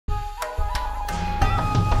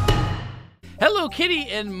Hello Kitty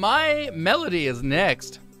and My Melody is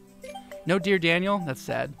next. No Dear Daniel? That's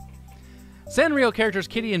sad. Sanrio characters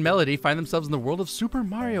Kitty and Melody find themselves in the world of Super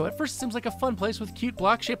Mario. At first it seems like a fun place with cute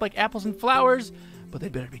blocks shaped like apples and flowers, but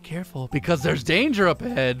they'd better be careful because there's danger up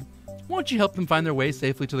ahead. Won't you help them find their way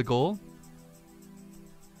safely to the goal?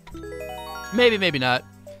 Maybe, maybe not.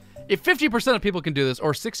 If 50% of people can do this,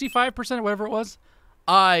 or 65% or whatever it was,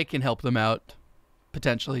 I can help them out.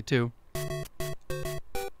 Potentially, too.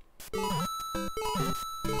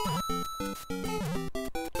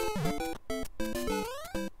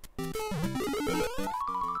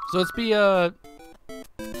 So let's be, what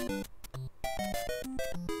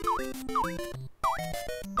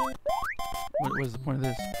is the point of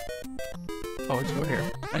this? Oh, let's go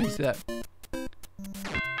here. I need to see that.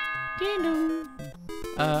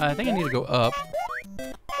 I think I need to go up.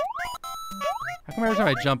 How come every time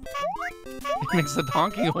I jump, it makes a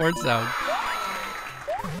honking horn sound?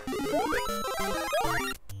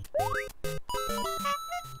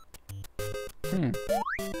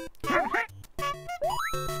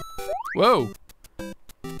 Whoa!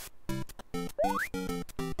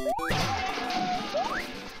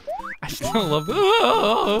 I still love this.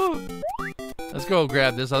 Oh! Let's go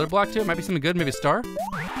grab this other block too. It might be something good, maybe a star?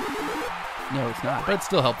 No, it's not, but it's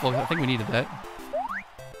still helpful. I think we needed that.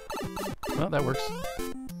 Well, that works.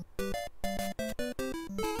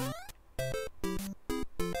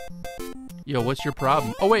 Yo, what's your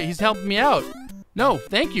problem? Oh wait, he's helping me out. No,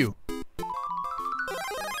 thank you.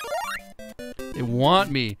 They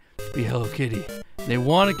want me to be Hello Kitty. They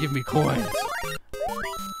want to give me coins.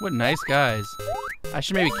 What nice guys. I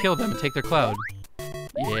should maybe kill them and take their cloud.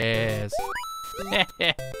 Yes.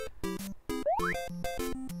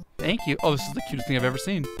 Thank you. Oh, this is the cutest thing I've ever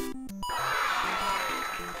seen.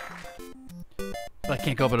 But I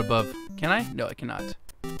can't go up and above. Can I? No, I cannot.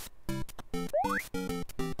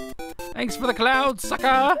 Thanks for the cloud,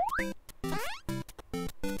 sucker!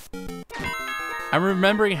 I'm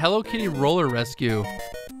remembering Hello Kitty Roller Rescue.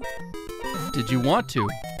 Did you want to?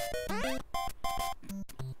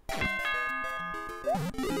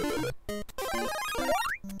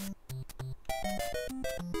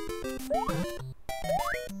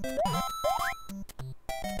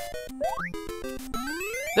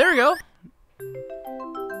 There we go.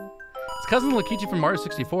 It's cousin Lakichi from Mario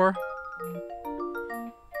 64.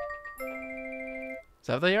 Is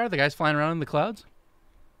that what they are? The guys flying around in the clouds?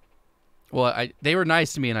 Well, they were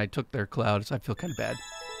nice to me and I took their cloud, so I feel kind of bad.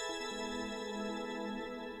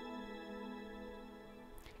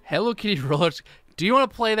 Hello Kitty Rollers. Do you want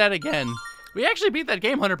to play that again? We actually beat that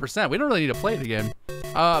game 100%. We don't really need to play it again.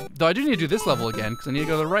 Though I do need to do this level again, because I need to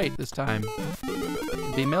go to the right this time.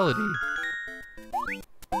 Be Melody.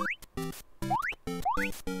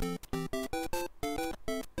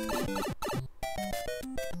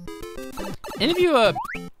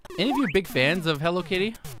 Any of you big fans of Hello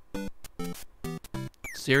Kitty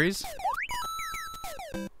series?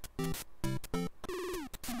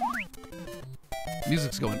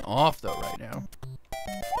 Music's going off though right now.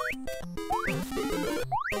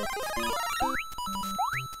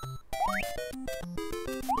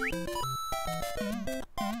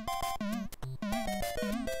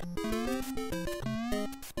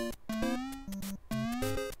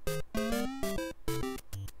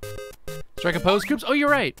 Strike a pose, Koops? Oh, you're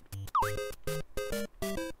right.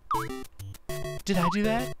 Did I do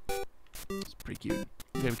that? It's pretty cute.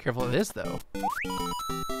 You gotta be careful of this, though.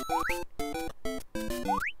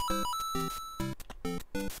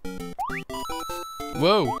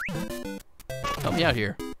 Whoa. Help me out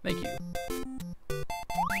here. Thank you.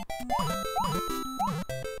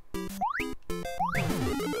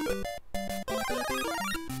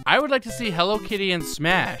 I would like to see Hello Kitty and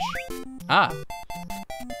Smash. Ah.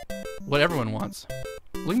 What everyone wants.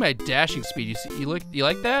 Look at my dashing speed. You like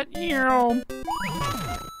that? I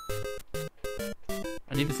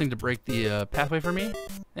need this thing to break the pathway for me.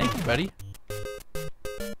 Thank you, buddy.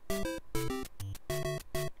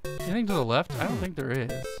 Anything to the left? I don't think there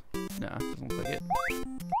is. No, doesn't look like it.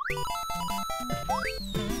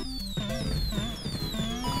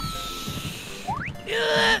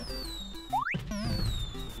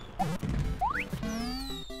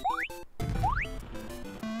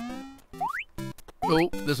 Oh,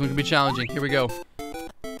 this one can be challenging. Here we go.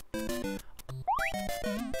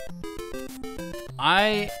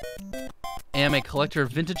 I am a collector of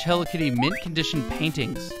vintage Hello Kitty mint condition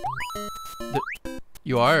paintings.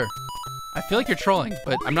 You are? I feel like you're trolling,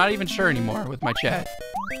 but I'm not even sure anymore with my chat.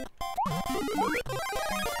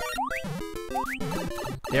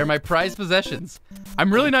 They're my prized possessions.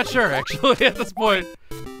 I'm really not sure, actually, at this point.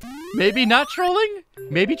 Maybe not trolling?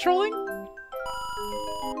 Maybe trolling?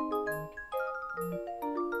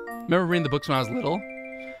 Remember reading the books when I was little?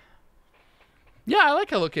 Yeah, I like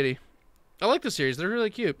Hello Kitty. I like the series. They're really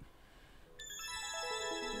cute.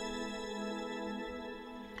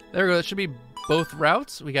 There we go. That should be both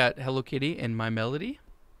routes. We got Hello Kitty and My Melody.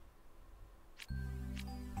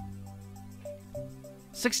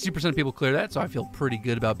 62% of people clear that, so I feel pretty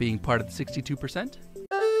good about being part of the 62%.